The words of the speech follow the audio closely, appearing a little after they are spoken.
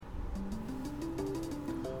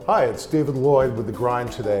Hi, it's David Lloyd with The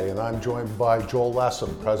Grind today, and I'm joined by Joel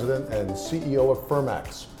Lessem, President and CEO of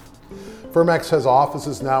Firmex. Firmex has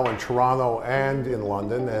offices now in Toronto and in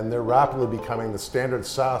London, and they're rapidly becoming the standard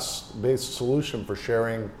SaaS-based solution for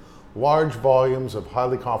sharing large volumes of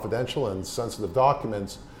highly confidential and sensitive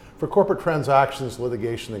documents for corporate transactions,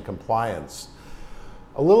 litigation, and compliance.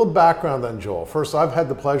 A little background on Joel. First, I've had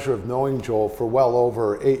the pleasure of knowing Joel for well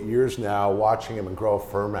over 8 years now, watching him grow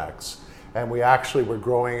Firmex. And we actually were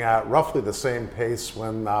growing at roughly the same pace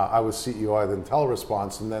when I was CEO at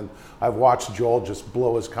IntelliResponse, and then I've watched Joel just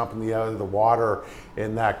blow his company out of the water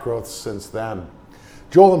in that growth since then.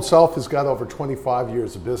 Joel himself has got over 25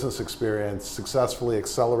 years of business experience, successfully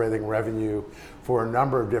accelerating revenue for a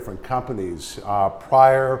number of different companies.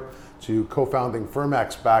 Prior to co-founding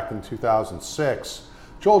Firmex back in 2006,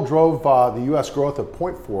 Joel drove the US growth of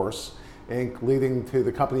PointForce Inc., leading to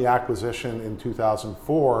the company acquisition in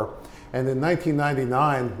 2004. And in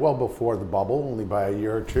 1999, well before the bubble, only by a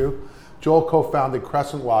year or two, Joel co-founded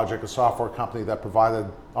Crescent Logic, a software company that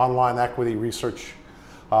provided online equity research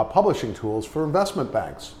publishing tools for investment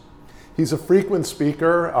banks. He's a frequent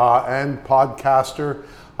speaker and podcaster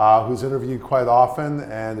who's interviewed quite often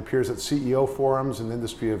and appears at CEO forums and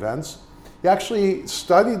industry events. He actually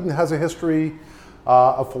studied and has a history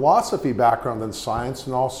of philosophy background in science,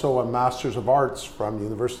 and also a Master's of Arts from the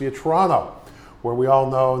University of Toronto, where we all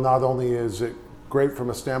know not only is it great from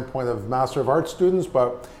a standpoint of Master of Arts students,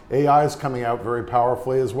 but AI is coming out very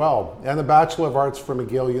powerfully as well. And a Bachelor of Arts from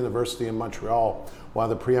McGill University in Montreal, one of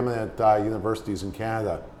the preeminent universities in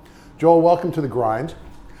Canada. Joel, welcome to The Grind.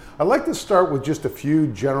 I'd like to start with just a few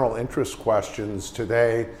general interest questions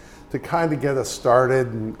today to kind of get us started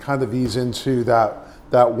and kind of ease into that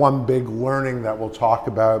one big learning that we'll talk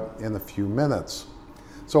about in a few minutes.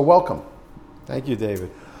 So welcome. Thank you, David.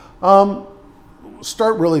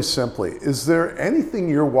 Start really simply. Is there anything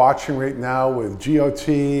you're watching right now with GOT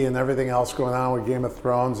and everything else going on with Game of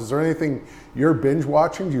Thrones? Is there anything you're binge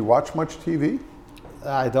watching? Do you watch much TV?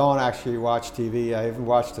 I don't actually watch TV. I haven't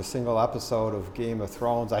watched a single episode of Game of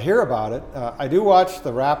Thrones. I hear about it. I do watch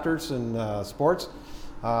the Raptors and sports,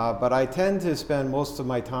 but I tend to spend most of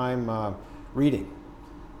my time reading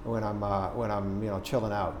when I'm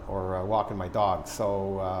chilling out or walking my dog.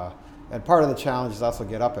 So. And part of the challenge is also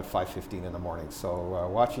get up at 5:15 in the morning. So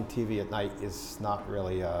watching TV at night is not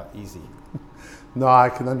really easy. No, I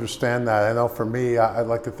can understand that. I know for me, I'd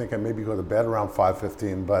like to think I maybe go to bed around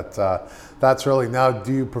 5:15, but that's really, now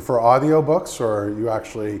do you prefer audiobooks or you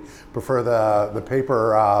actually prefer the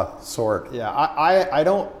paper sort? Yeah, I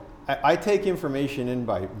don't. I take information in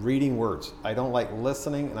by reading words. I don't like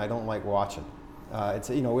listening and I don't like watching.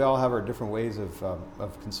 We all have our different ways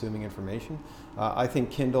of consuming information. I think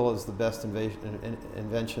Kindle is the best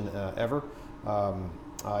invention ever.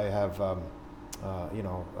 I have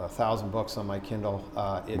 1,000 books on my Kindle.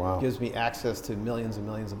 It Wow. gives me access to millions and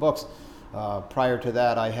millions of books. Prior to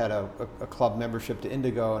that, I had a club membership to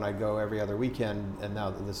Indigo, and I go every other weekend. And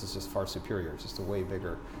now this is just far superior. It's just a way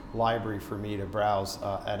bigger library for me to browse,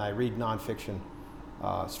 and I read nonfiction.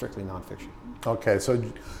 Strictly nonfiction. Okay, so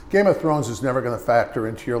Game of Thrones is never going to factor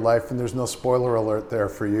into your life, and there's no spoiler alert there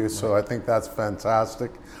for you, so I think that's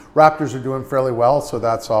fantastic. Raptors are doing fairly well, so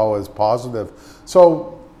that's always positive.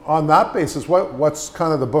 So on that basis, what's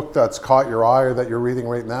kind of the book that's caught your eye or that you're reading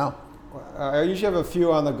right now? I usually have a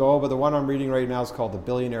few on the go, but the one I'm reading right now is called The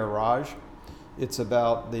Billionaire Raj. It's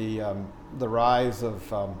about the rise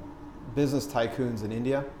of business tycoons in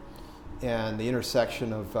India, and the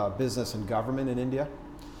intersection of business and government in India,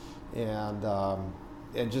 and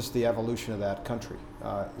just the evolution of that country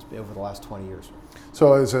over the last 20 years.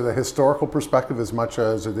 So is it a historical perspective as much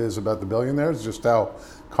as it is about the billionaires, just how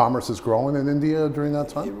commerce is growing in India during that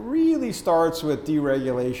time? It really starts with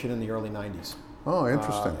deregulation in the early 90s. Oh,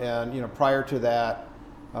 interesting. And prior to that,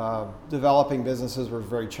 developing businesses were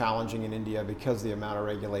very challenging in India because of the amount of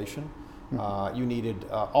regulation. You needed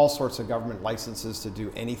all sorts of government licenses to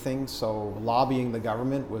do anything, so lobbying the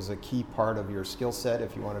government was a key part of your skill set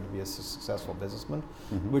if you wanted to be a successful businessman,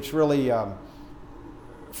 which really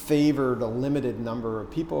favored a limited number of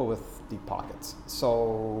people with deep pockets.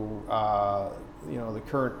 So, the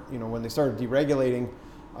current, when they started deregulating,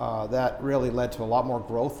 that really led to a lot more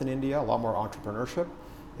growth in India, a lot more entrepreneurship.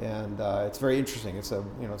 And it's very interesting. It's a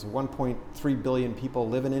 1.3 billion people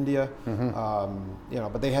live in India,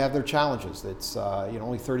 but they have their challenges. It's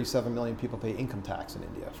only 37 million people pay income tax in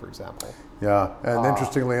India, for example. Yeah, and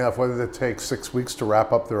interestingly enough, what did it take 6 weeks to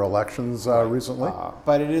wrap up their elections recently?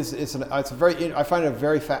 But I find it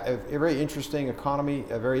a very interesting economy,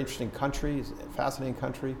 a very interesting country, a fascinating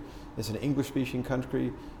country. It's an English-speaking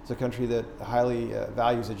country. It's a country that highly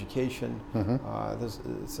values education. I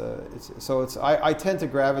tend to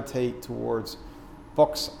gravitate towards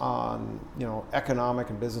books on economic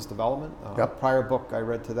and business development. A prior book I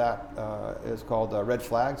read to that is called Red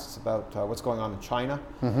Flags. It's about what's going on in China.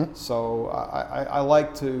 So I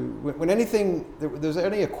like to, when there's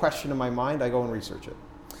any question in my mind, I go and research it.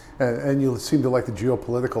 And you seem to like the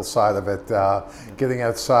geopolitical side of it, getting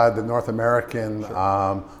outside the North American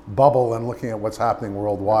bubble and looking at what's happening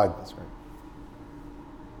worldwide. That's right.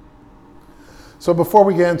 So before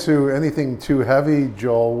we get into anything too heavy,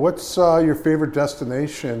 Joel, what's your favorite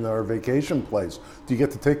destination or vacation place? Do you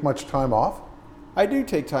get to take much time off? I do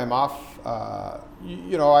take time off. I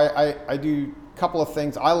do a couple of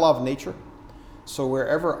things. I love nature. So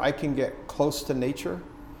wherever I can get close to nature,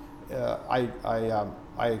 I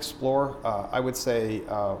explore. I would say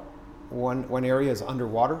one area is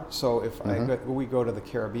underwater. So if we go to the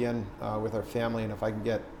Caribbean with our family, and if I can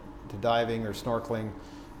get to diving or snorkeling,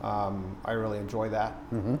 I really enjoy that.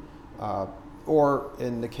 Or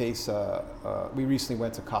in the case, we recently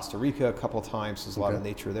went to Costa Rica a couple of times. There's a lot of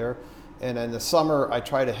nature there. And in the summer, I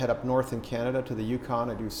try to head up north in Canada to the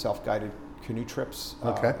Yukon. I do self-guided canoe trips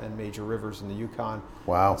and major rivers in the Yukon.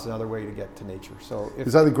 Wow. That's another way to get to nature. So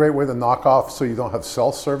is that a great way to knock off so you don't have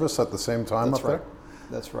cell service at the same time up there?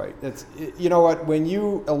 That's right. You know what? When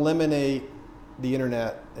you eliminate the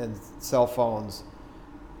internet and cell phones,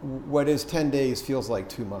 what is 10 days feels like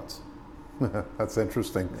 2 months. That's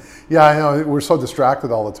interesting. Yeah, I know. We're so distracted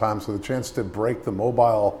all the time, so the chance to break the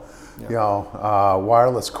mobile,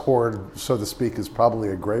 wireless cord, so to speak, is probably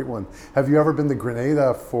a great one. Have you ever been to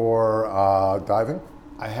Grenada for diving?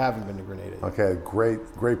 I haven't been to Grenada yet. Okay,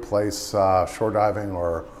 great place, shore diving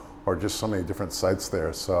or just so many different sites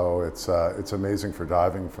there. So it's amazing for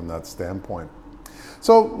diving from that standpoint.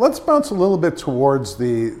 So let's bounce a little bit towards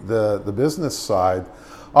the business side.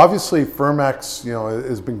 Obviously, Fermex,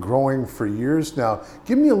 has been growing for years now.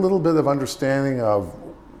 Give me a little bit of understanding of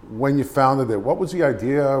when you founded it. What was the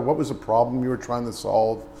idea? What was the problem you were trying to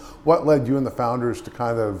solve? What led you and the founders to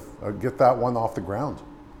kind of get that one off the ground?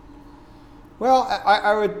 Well,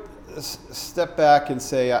 I would step back and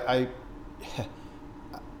say I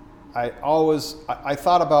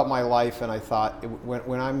thought about my life, and I thought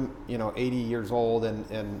when I'm 80 years old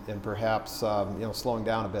and perhaps slowing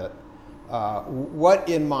down a bit. What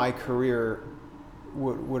in my career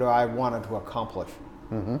would I wanted to accomplish?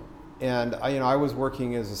 And I was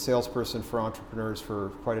working as a salesperson for entrepreneurs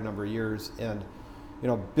for quite a number of years, and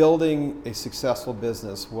building a successful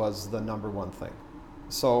business was the number one thing.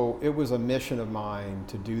 So it was a mission of mine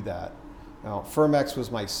to do that. Now, Fermex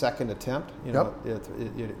was my second attempt. It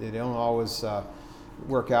don't always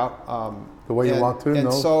work out the way you want to.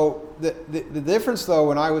 And so the difference, though,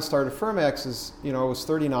 when I started Fermex is I was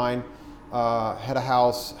 39. Had a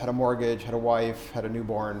house, had a mortgage, had a wife, had a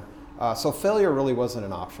newborn. So failure really wasn't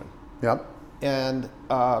an option. Yep. And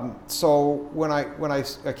so when I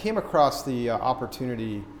came across the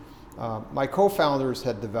opportunity, my co-founders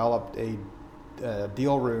had developed a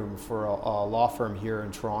deal room for a law firm here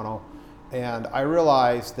in Toronto. And I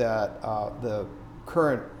realized that the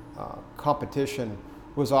current competition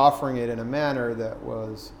was offering it in a manner that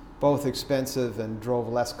was both expensive and drove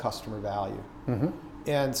less customer value.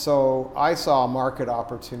 And so I saw a market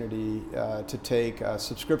opportunity to take a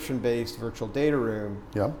subscription-based virtual data room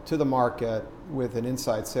to the market with an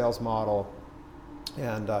inside sales model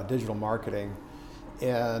and digital marketing.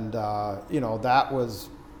 And, that was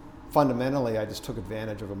fundamentally, I just took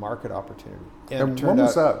advantage of a market opportunity. And when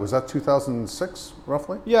was that? Was that 2006,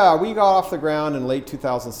 roughly? Yeah, we got off the ground in late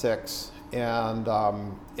 2006.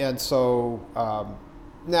 And so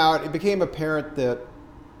now it became apparent that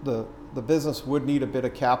the business would need a bit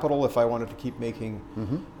of capital if I wanted to keep making,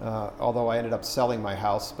 although I ended up selling my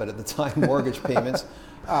house, but at the time mortgage payments,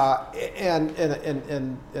 and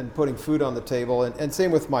putting food on the table. And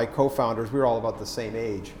same with my co-founders, we were all about the same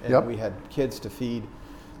age, and we had kids to feed.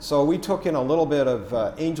 So we took in a little bit of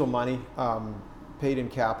angel money, paid in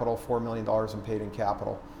capital, $4 million in paid in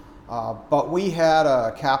capital. But we had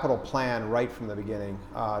a capital plan right from the beginning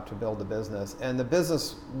to build the business. And the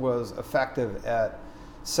business was effective at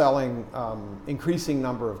selling increasing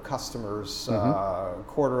number of customers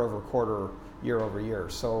quarter over quarter, year over year.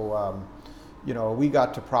 So, we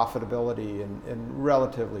got to profitability in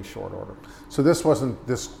relatively short order. So this wasn't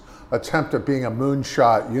this attempt at being a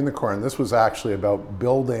moonshot unicorn. This was actually about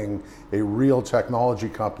building a real technology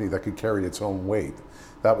company that could carry its own weight.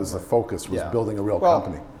 That was the focus, was building a real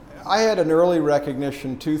company. I had an early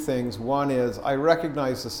recognition, two things. One is I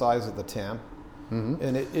recognized the size of the TAM.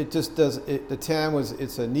 And it just does, the TAM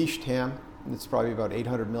it's a niche TAM. It's probably about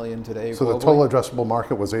 800 million today. So globally. the total addressable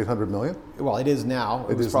market was 800 million? Well, it is now.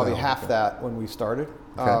 It was is probably now, half okay. that when we started.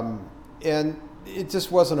 Okay. And it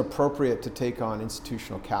just wasn't appropriate to take on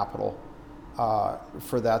institutional capital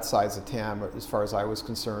for that size of TAM, as far as I was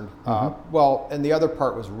concerned. Well, and the other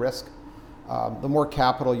part was risk. The more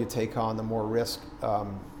capital you take on, the more risk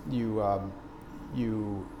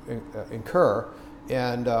you incur.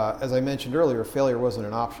 And as I mentioned earlier, failure wasn't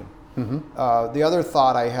an option. The other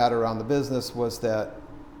thought I had around the business was that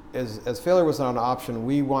as failure was not an option,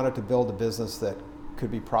 we wanted to build a business that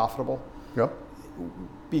could be profitable. Yep.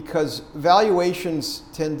 Because valuations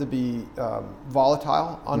tend to be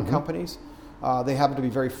volatile on companies. They happen to be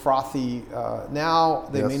very frothy now.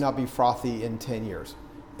 They may not be frothy in 10 years.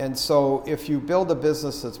 And so if you build a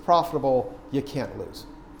business that's profitable, you can't lose.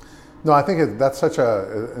 No, I think that's such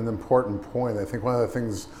an important point. I think one of the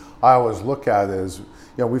things I always look at is,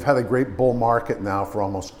 we've had a great bull market now for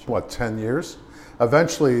almost, 10 years?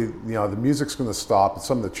 Eventually, the music's going to stop and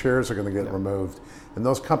some of the chairs are going to get removed. And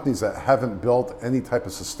those companies that haven't built any type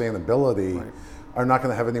of sustainability are not going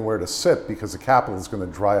to have anywhere to sit because the capital is going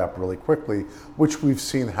to dry up really quickly, which we've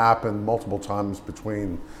seen happen multiple times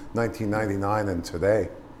between 1999 and today.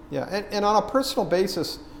 Yeah, and on a personal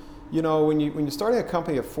basis, when you're starting a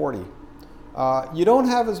company at 40, you don't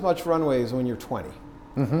have as much runway as when you're 20.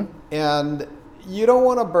 And you don't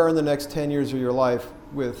want to burn the next 10 years of your life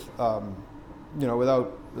with,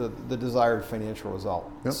 without the desired financial result.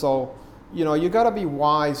 Yep. So, you got to be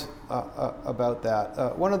wise about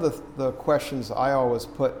that. One of the questions I always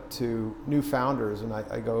put to new founders, and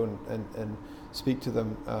I go and speak to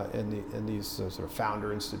them in these sort of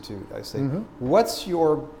founder institute. I say, what's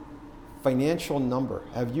your financial number?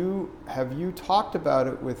 Have you talked about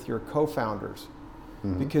it with your co-founders?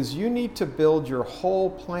 Because you need to build your whole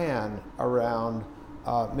plan around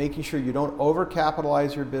making sure you don't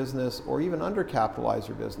overcapitalize your business or even undercapitalize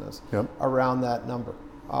your business around that number.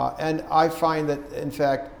 And I find that, in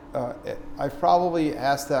fact, I've probably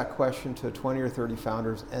asked that question to 20 or 30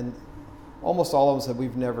 founders, and almost all of them said,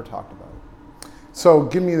 we've never talked about it. So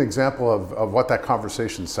give me an example of what that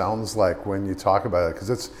conversation sounds like when you talk about it,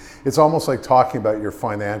 because it's almost like talking about your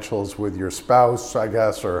financials with your spouse, I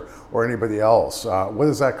guess, or anybody else. What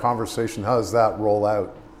is that conversation? How does that roll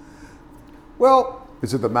out? Well,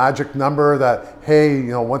 is it the magic number that,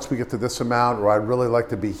 hey, once we get to this amount, or I'd really like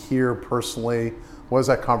to be here personally? What does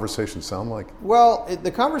that conversation sound like? Well,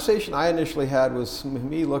 the conversation I initially had was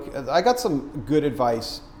me I got some good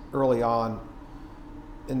advice early on,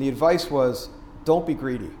 and the advice was, don't be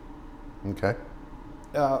greedy. Okay.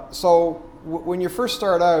 So when you first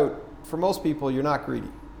start out, for most people, you're not greedy.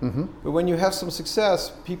 But when you have some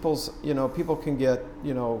success, people can get,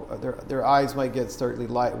 their eyes might get slightly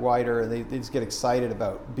wider, and they just get excited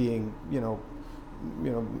about being,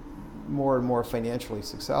 more and more financially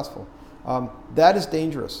successful. That is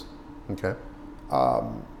dangerous. Okay.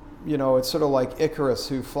 It's sort of like Icarus,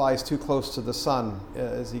 who flies too close to the sun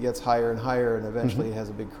as he gets higher and higher, and eventually he has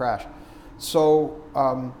a big crash. So,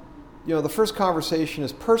 the first conversation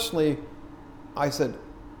is, personally, I said,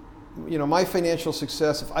 my financial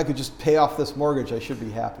success, if I could just pay off this mortgage, I should be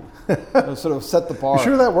happy. Sort of set the bar. You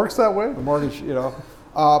sure that works that way? The mortgage,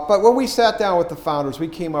 But when we sat down with the founders, we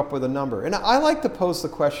came up with a number. And I like to pose the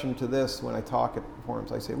question to this when I talk at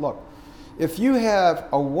forums. I say, look, if you have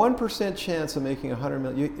a 1% chance of making 100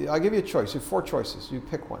 million, I'll give you a choice. You have 4 choices. You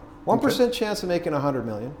pick one. 1% chance of making 100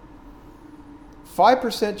 million,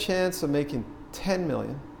 5% chance of making 10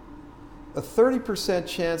 million, a 30%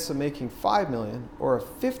 chance of making 5 million, or a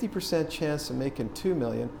 50% chance of making 2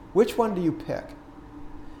 million. Which one do you pick?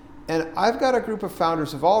 And I've got a group of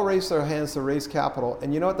founders who've all raised their hands to raise capital,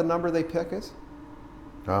 and you know what the number they pick is?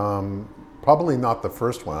 Probably not the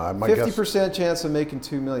first one. 50% chance of making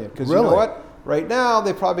 2 million. Because really? You know what? Right now,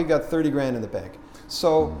 they probably got 30 grand in the bank.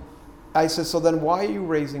 So I said, so then why are you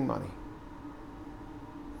raising money?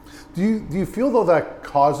 Do you feel, though, that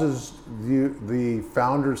causes the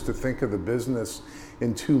founders to think of the business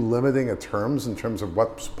in too limiting a terms in terms of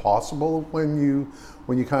what's possible when you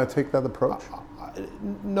kind of take that approach?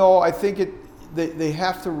 No, I think they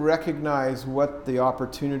have to recognize what the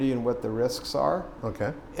opportunity and what the risks are.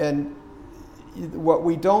 Okay. And what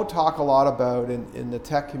we don't talk a lot about in the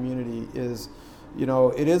tech community is,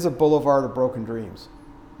 it is a boulevard of broken dreams.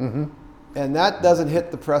 And that doesn't hit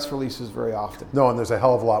the press releases very often. No, and there's a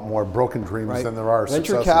hell of a lot more broken dreams than there are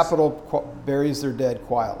Venture successes. capital buries their dead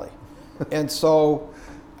quietly. And so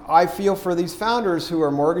I feel for these founders who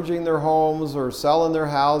are mortgaging their homes or selling their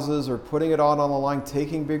houses or putting it on the line,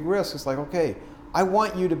 taking big risks. It's like, okay, I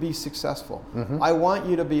want you to be successful. I want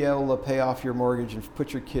you to be able to pay off your mortgage and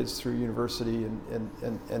put your kids through university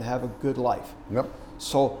and have a good life. Yep.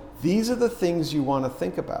 So these are the things you want to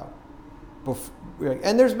think about.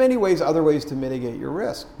 And there's many ways, other ways to mitigate your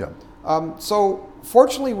risk. Yep. So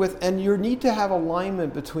fortunately, and you need to have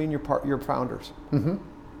alignment between your founders.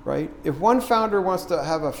 Right? If one founder wants to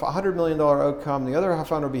have a $100 million outcome, the other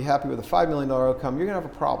founder will be happy with a $5 million outcome, you're going to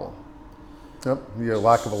have a problem. Yep. Yeah,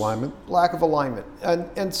 lack of alignment. Lack of alignment.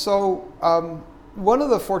 And so one of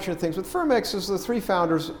the fortunate things with Firmex is the three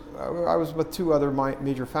founders, I was with two other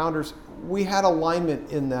major founders, we had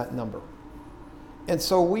alignment in that number. And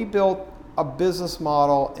so we built a business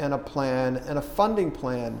model and a plan and a funding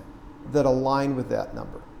plan that aligned with that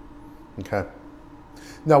number. Okay.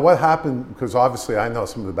 Now, what happened, because obviously I know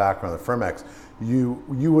some of the background of Firmex, you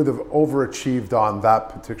would have overachieved on that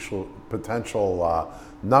potential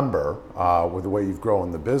number with the way you've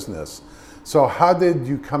grown the business. So how did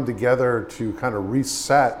you come together to kind of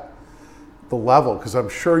reset the level? Because I'm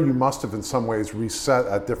sure you must have in some ways reset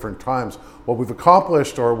at different times what we've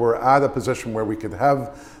accomplished, or we're at a position where we could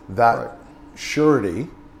have that surety.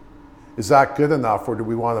 Is that good enough, or do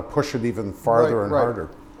we want to push it even farther and harder?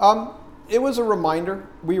 It was a reminder.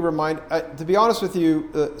 To be honest with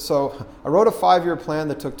you, so I wrote a 5-year plan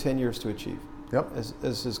that took 10 years to achieve,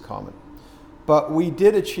 as is common. But we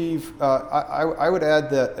did achieve, I would add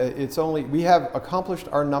that we have accomplished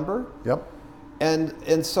our number. Yep.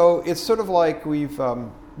 And so it's sort of like we've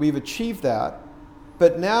achieved that,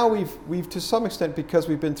 but now we've to some extent, because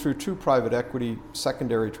we've been through 2 private equity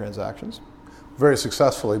secondary transactions. Very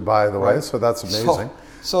successfully, by the way, so that's amazing.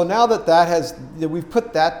 So now that we've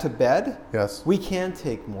put that to bed, yes, we can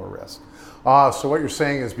take more risk. So what you're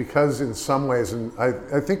saying is, because in some ways, and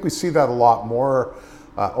I think we see that a lot more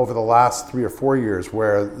over the last 3 or 4 years,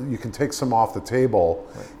 where you can take some off the table,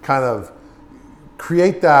 kind of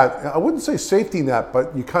create that, I wouldn't say safety net,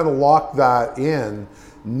 but you kind of lock that in.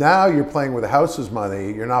 Now you're playing with the house's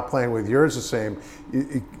money, you're not playing with yours the same.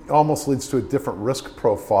 It almost leads to a different risk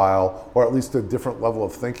profile, or at least a different level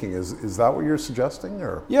of thinking. Is that what you're suggesting?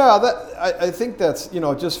 Or yeah, I think that's,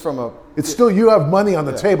 just from a... It's still, you have money on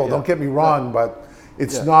the table, don't get me wrong, but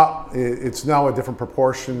it's not, it's now a different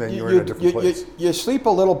proportion and you're in a different place. You sleep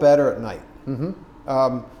a little better at night.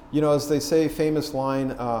 As they say, famous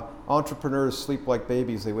line, entrepreneurs sleep like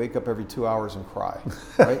babies. They wake up every 2 hours and cry,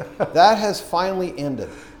 right? That has finally ended.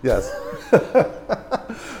 Yes. But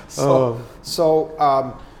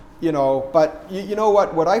you know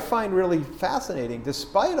what I find really fascinating,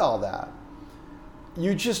 despite all that,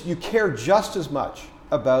 you care just as much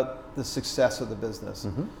about the success of the business.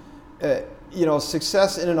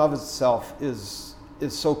 Success in and of itself is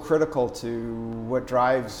so critical to what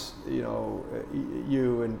drives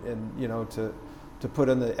you and to put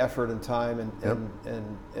in the effort and time and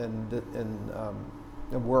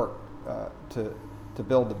work to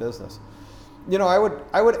build the business.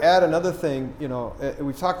 I would add another thing.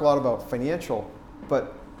 We've talked a lot about financial,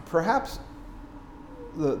 but perhaps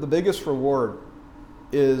the biggest reward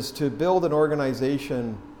is to build an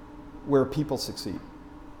organization where people succeed.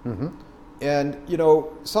 And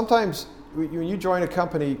sometimes when you join a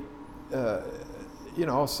company,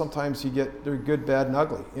 sometimes they're good, bad, and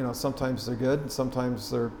ugly. Sometimes they're good, and sometimes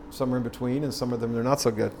they're somewhere in between, and some of them they're not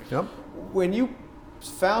so good. Yep. When you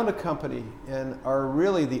found a company and are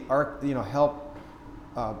really help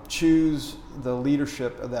choose the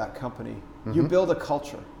leadership of that company, you build a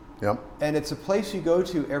culture. Yep. And it's a place you go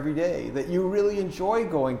to every day that you really enjoy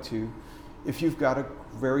going to if you've got a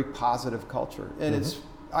very positive culture. And it's,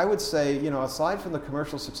 I would say, aside from the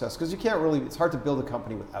commercial success, because it's hard to build a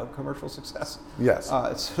company without commercial success. Yes.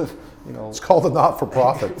 It's sort of, it's called a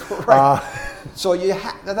not-for-profit. Right. So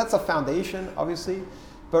that's a foundation, obviously.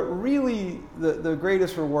 But really, the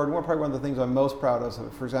greatest reward, probably one of the things I'm most proud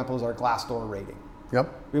of, for example, is our Glassdoor rating. Yep.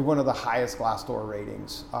 We have one of the highest Glassdoor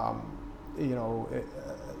ratings. I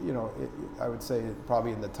would say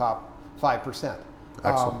probably in the top 5%.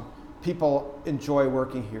 Excellent. People enjoy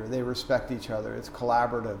working here. They respect each other. It's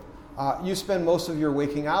collaborative. You spend most of your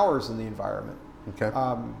waking hours in the environment. Okay.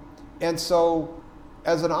 And so,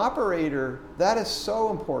 as an operator, that is so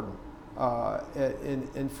important.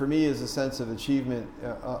 And for me, is a sense of achievement,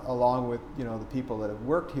 along with the people that have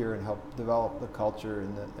worked here and helped develop the culture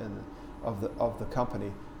of the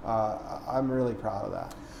company. I'm really proud of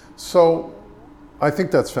that. So, I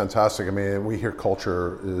think that's fantastic. I mean, we hear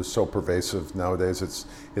culture is so pervasive nowadays. It's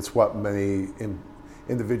what many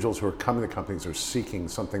individuals who are coming to companies are seeking,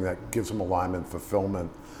 something that gives them alignment,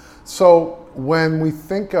 fulfillment. So when we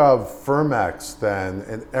think of Firmex then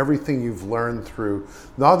and everything you've learned through,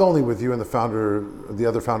 not only with you and the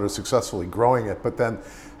other founders successfully growing it, but then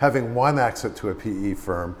having one exit to a PE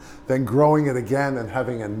firm, then growing it again and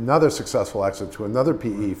having another successful exit to another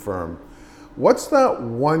PE firm, what's that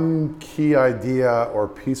one key idea or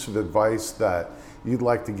piece of advice that you'd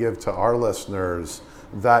like to give to our listeners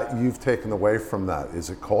that you've taken away from that? Is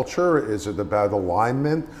it culture? Is it about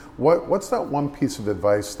alignment? What's that one piece of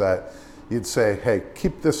advice that you'd say, hey,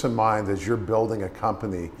 keep this in mind as you're building a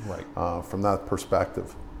company from that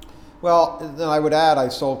perspective? Well, then I would add I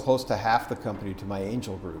sold close to half the company to my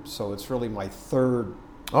angel group, so it's really my third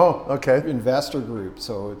investor group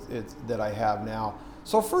it's that I have now.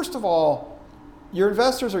 So first of all, your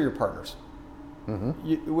investors are your partners.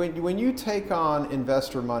 Mm-hmm. When you take on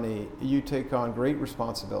investor money, you take on great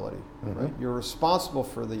responsibility. Mm-hmm. Right? You're responsible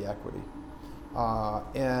for the equity.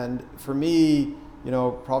 And for me,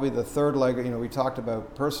 probably the third leg, we talked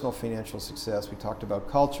about personal financial success, we talked about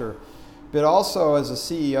culture, but also as a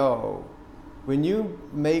CEO, when you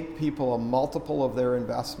make people a multiple of their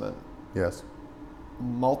investment, yes,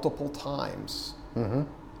 multiple times, mm-hmm.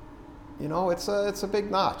 It's a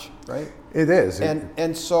big notch, right? It is.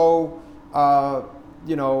 And so,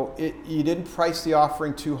 you didn't price the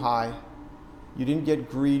offering too high. You didn't get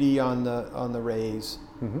greedy on the raise.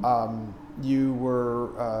 Mm-hmm. You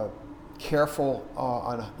were careful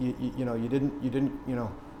on you didn't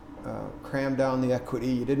cram down the equity.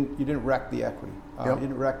 You didn't wreck the equity. You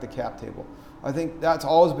didn't wreck the cap table. I think that's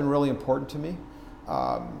always been really important to me.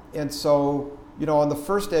 And so, on the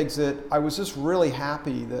first exit, I was just really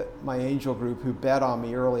happy that my angel group, who bet on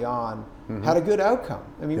me early on, mm-hmm. had a good outcome.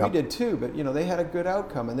 I mean, we did too, but they had a good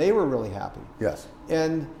outcome, and they were really happy. Yes.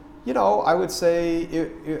 And I would say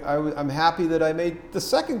I'm happy that I made the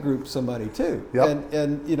second group some money too. Yep.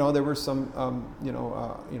 And there were some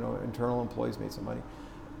internal employees made some money,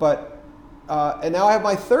 but and now I have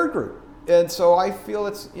my third group. And so I feel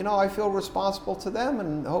I feel responsible to them,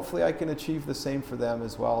 and hopefully I can achieve the same for them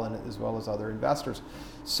as well, and as well as other investors.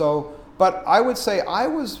 So, but I would say I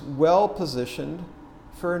was well positioned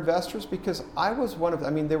for investors because I was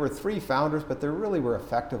there were 3 founders, but there really were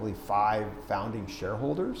effectively 5 founding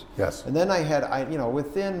shareholders. Yes. And then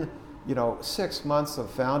within 6 months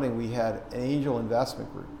of founding, we had an angel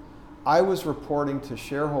investment group. I was reporting to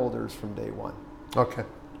shareholders from day one. Okay.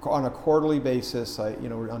 On a quarterly basis,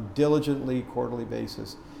 on diligently quarterly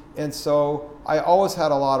basis. And so I always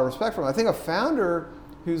had a lot of respect for them. I think a founder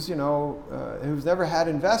who's never had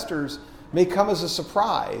investors may come as a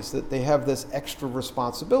surprise that they have this extra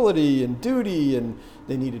responsibility and duty, and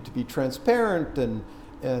they needed to be transparent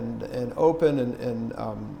and open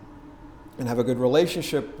and have a good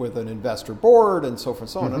relationship with an investor board and so forth and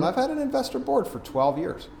so on. Mm-hmm. And I've had an investor board for 12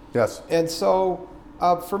 years. Yes. And so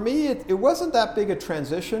for me, it wasn't that big a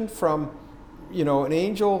transition from, an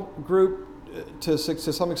angel group to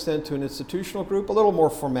some extent to an institutional group, a little more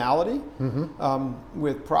formality mm-hmm.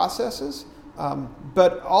 With processes,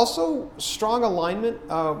 but also strong alignment,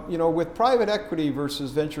 with private equity versus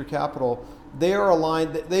venture capital. They are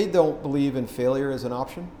aligned. They don't believe in failure as an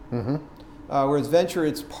option, mm-hmm. Whereas venture,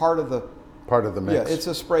 it's part of the mix. Yeah, it's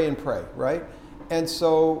a spray and pray, right? And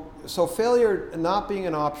so failure not being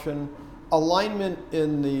an option. Alignment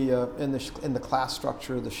in the class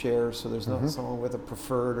structure of the shares, so there's not mm-hmm. someone with a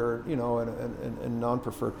preferred or and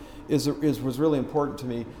non-preferred was really important to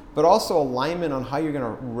me. But also alignment on how you're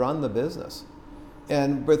going to run the business,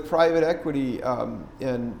 and with private equity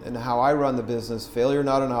and how I run the business, failure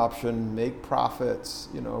not an option, make profits,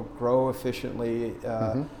 grow efficiently.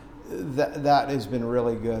 Mm-hmm. That has been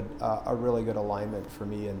really good, a really good alignment for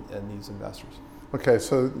me and these investors. Okay,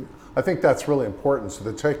 so I think that's really important. So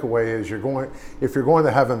the takeaway is if you're going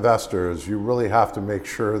to have investors, you really have to make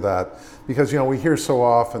sure that, because we hear so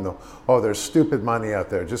often, there's stupid money out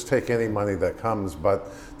there, just take any money that comes,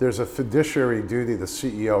 but there's a fiduciary duty the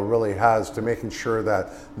CEO really has to making sure that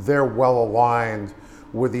they're well aligned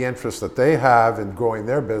with the interests that they have in growing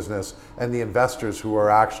their business and the investors who are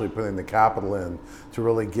actually putting the capital in to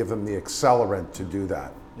really give them the accelerant to do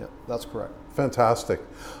that. Yeah, that's correct. Fantastic.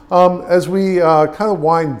 As we kind of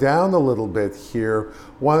wind down a little bit here,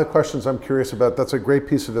 one of the questions I'm curious about, that's a great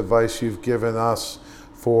piece of advice you've given us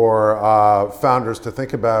for founders to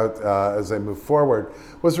think about as they move forward.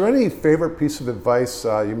 Was there any favorite piece of advice,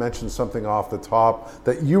 you mentioned something off the top,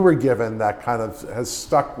 that you were given that kind of has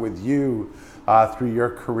stuck with you through your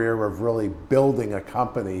career of really building a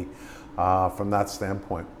company from that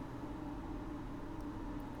standpoint?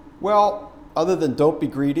 Well, other than don't be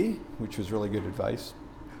greedy, which was really good advice.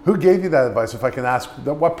 Who gave you that advice, if I can ask?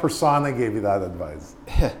 What persona gave you that advice?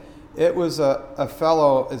 It was a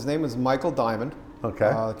fellow, his name was Michael Diamond.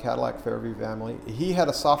 Okay. Cadillac Fairview family. He had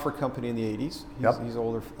a software company in the 80s. He's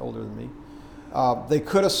older than me. They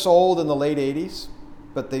could have sold in the late 80s,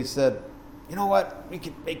 but they said, you know what, we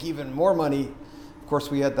could make even more money. Of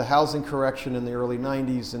course, we had the housing correction in the early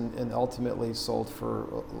 90s and ultimately sold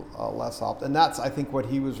for less opt. And that's, I think, what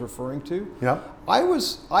he was referring to. Yeah.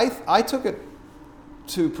 I took it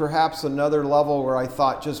to perhaps another level where I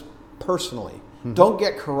thought just personally, don't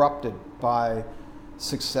get corrupted by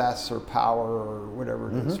success or power or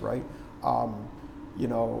whatever it is, right?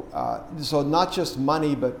 So not just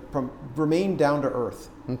money, but remain down to earth.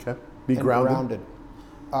 Okay. Be grounded.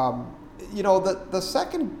 The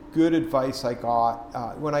second good advice I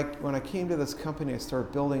got when I came to this company, I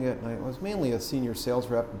started building it, and I was mainly a senior sales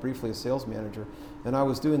rep and briefly a sales manager, and I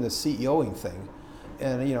was doing the CEOing thing,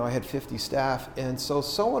 and I had 50 staff, and so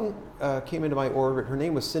someone came into my orbit. Her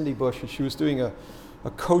name was Cindy Bush, and she was doing a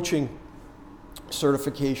coaching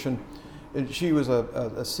certification, and she was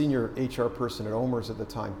a senior HR person at OMERS at the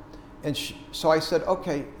time, and so I said,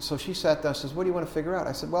 okay. So she sat down. She says, "What do you want to figure out?"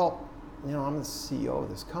 I said, "Well, I'm the CEO of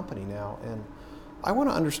this company now, and I want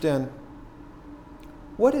to understand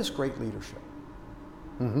what is great leadership."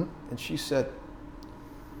 And she said,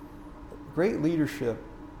 "Great leadership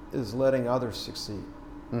is letting others succeed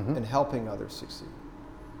and helping others succeed."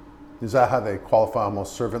 Is that how they qualify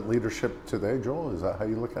almost servant leadership today, Joel? Is that how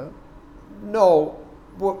you look at it? No,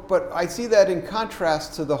 but I see that in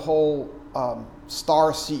contrast to the whole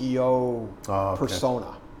star CEO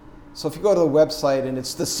persona. So if you go to the website and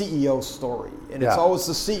it's the CEO story, and it's always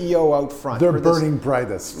the CEO out front. They're burning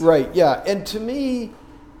brightest. Right, yeah. And to me,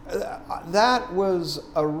 that was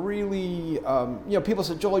a really, people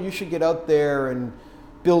said, "Joel, you should get out there and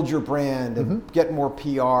build your brand and get more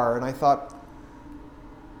PR." And I thought,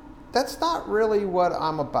 that's not really what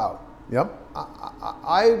I'm about. Yep.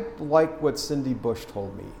 I like what Cindy Bush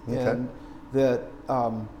told me, and that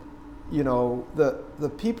the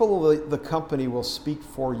people of the company will speak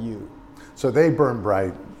for you. So they burn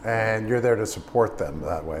bright, and you're there to support them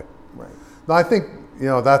that way. Right. No, I think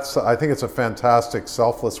I think it's a fantastic,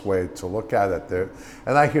 selfless way to look at it. There,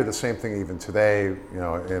 and I hear the same thing even today,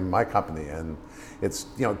 in my company. And it's,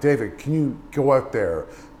 "David, can you go out there,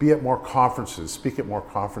 be at more conferences, speak at more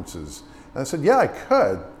conferences?" And I said, "Yeah, I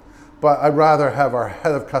could. But I'd rather have our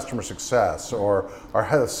head of customer success or our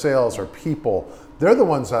head of sales or people. They're the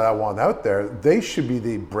ones that I want out there. They should be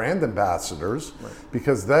the brand ambassadors,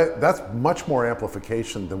 because that's much more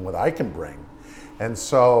amplification than what I can bring." And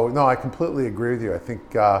so, no, I completely agree with you. I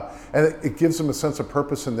think, and it gives them a sense of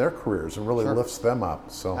purpose in their careers and really lifts them up.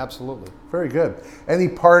 So absolutely. Very good. Any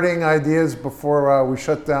parting ideas before we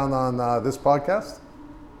shut down on this podcast?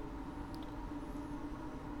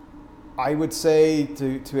 I would say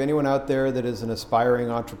to anyone out there that is an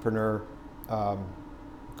aspiring entrepreneur,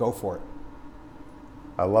 go for it.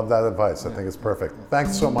 I love that advice. I think it's perfect.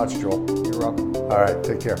 Thanks so much, Joel. You're welcome. All right,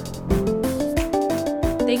 take care.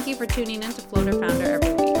 Thank you for tuning in to Floater Founder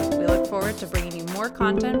every week. We look forward to bringing you more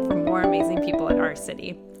content from more amazing people in our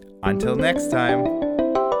city. Until next time.